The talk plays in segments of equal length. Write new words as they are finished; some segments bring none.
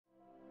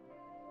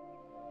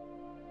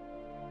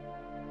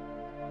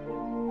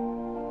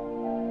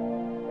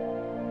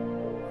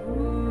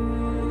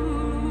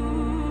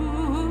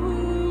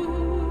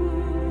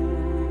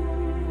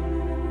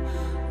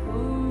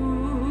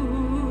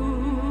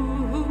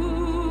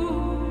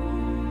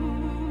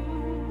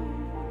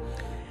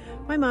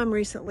My mom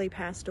recently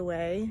passed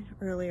away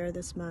earlier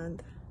this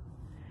month.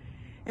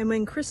 And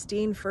when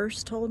Christine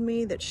first told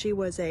me that she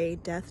was a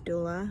death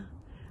doula,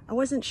 I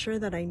wasn't sure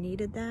that I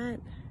needed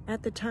that.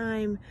 At the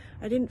time,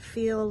 I didn't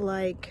feel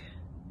like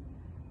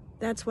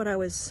that's what I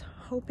was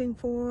hoping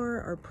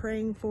for or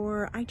praying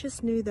for. I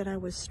just knew that I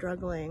was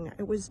struggling.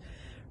 It was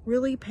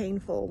really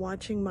painful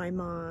watching my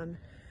mom.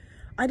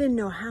 I didn't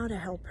know how to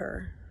help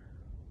her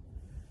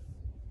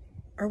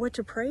or what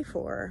to pray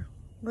for,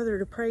 whether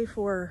to pray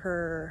for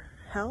her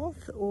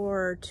health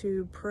or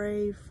to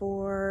pray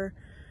for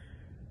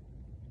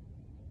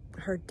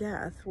her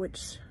death,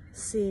 which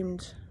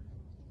seemed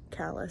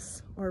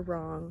callous or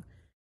wrong.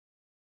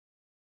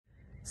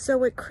 So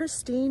what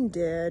Christine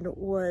did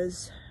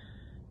was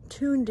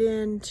tuned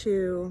in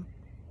to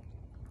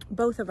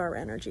both of our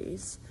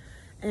energies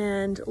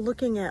and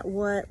looking at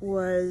what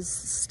was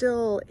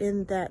still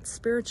in that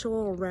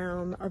spiritual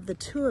realm of the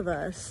two of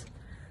us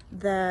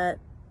that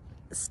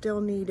still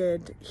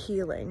needed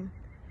healing.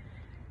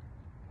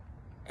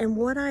 And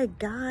what I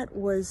got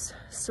was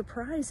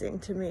surprising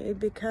to me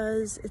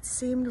because it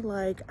seemed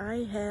like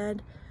I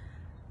had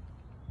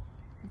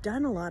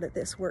done a lot of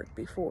this work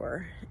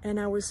before, and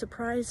I was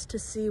surprised to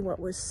see what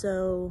was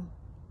so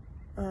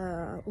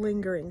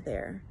lingering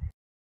there.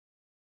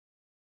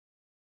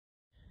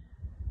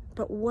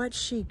 But what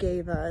she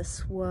gave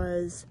us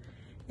was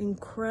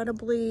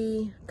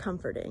incredibly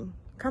comforting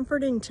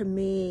to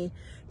me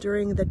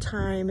during the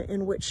time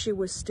in which she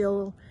was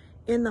still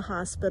in the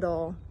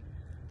hospital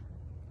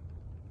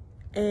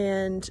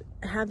and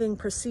having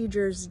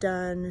procedures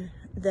done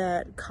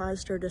that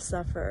caused her to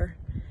suffer.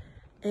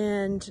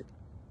 And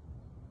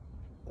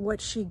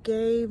what she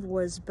gave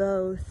was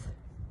both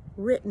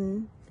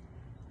written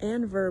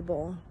and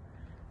verbal.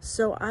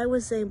 So I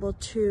was able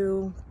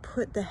to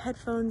put the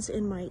headphones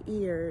in my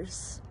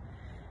ears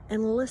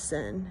and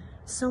listen.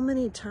 So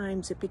many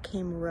times it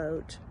became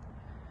rote.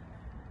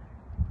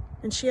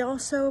 And she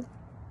also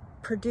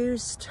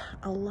produced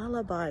a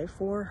lullaby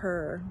for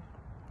her.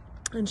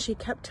 And she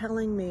kept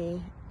telling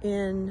me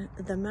in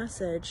the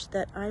message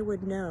that I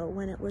would know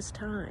when it was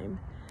time.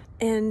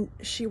 And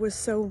she was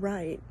so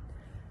right.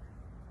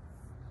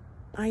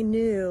 I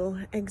knew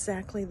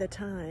exactly the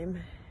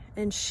time.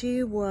 And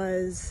she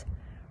was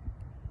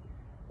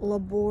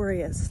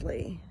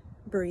laboriously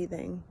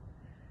breathing.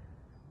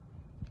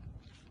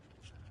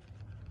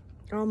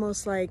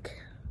 Almost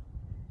like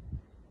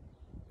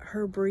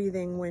her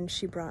breathing when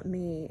she brought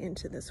me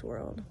into this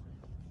world.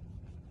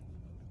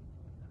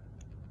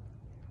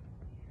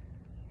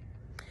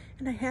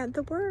 And I had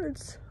the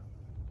words.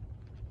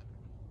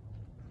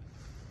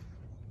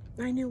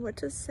 I knew what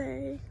to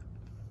say.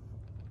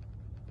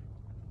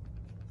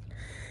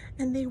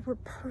 And they were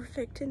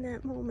perfect in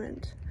that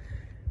moment.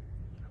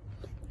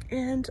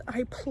 And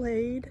I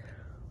played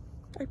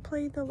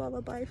the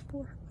lullaby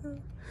for her.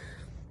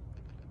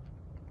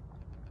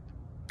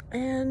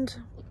 And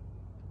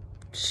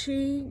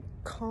she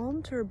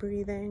calmed her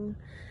breathing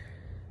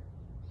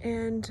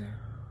and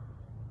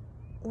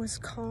was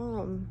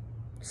calm,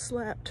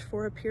 slept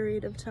for a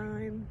period of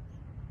time.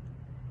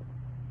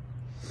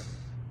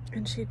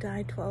 And she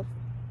died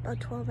about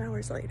 12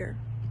 hours later.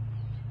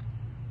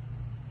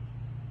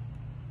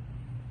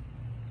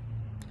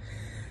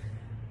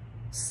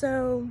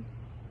 So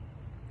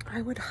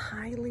I would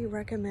highly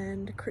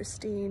recommend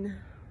Christine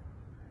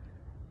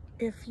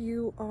if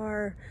you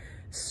are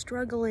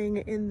struggling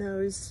in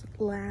those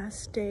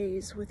last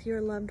days with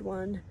your loved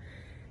one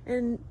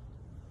and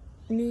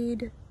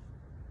need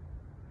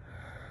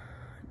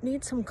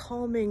some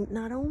calming,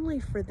 not only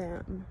for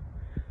them,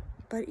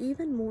 but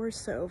even more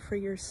so for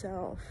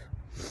yourself.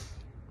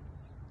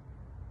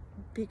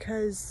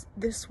 Because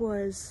this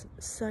was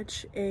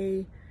such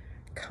a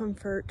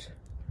comfort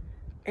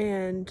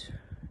and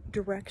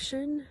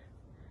direction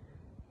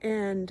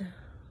and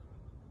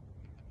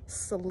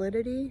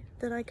solidity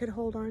that I could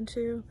hold on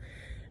to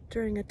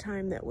during a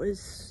time that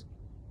was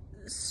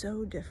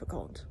so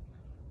difficult.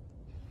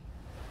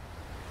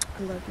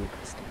 I love you,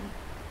 Christine.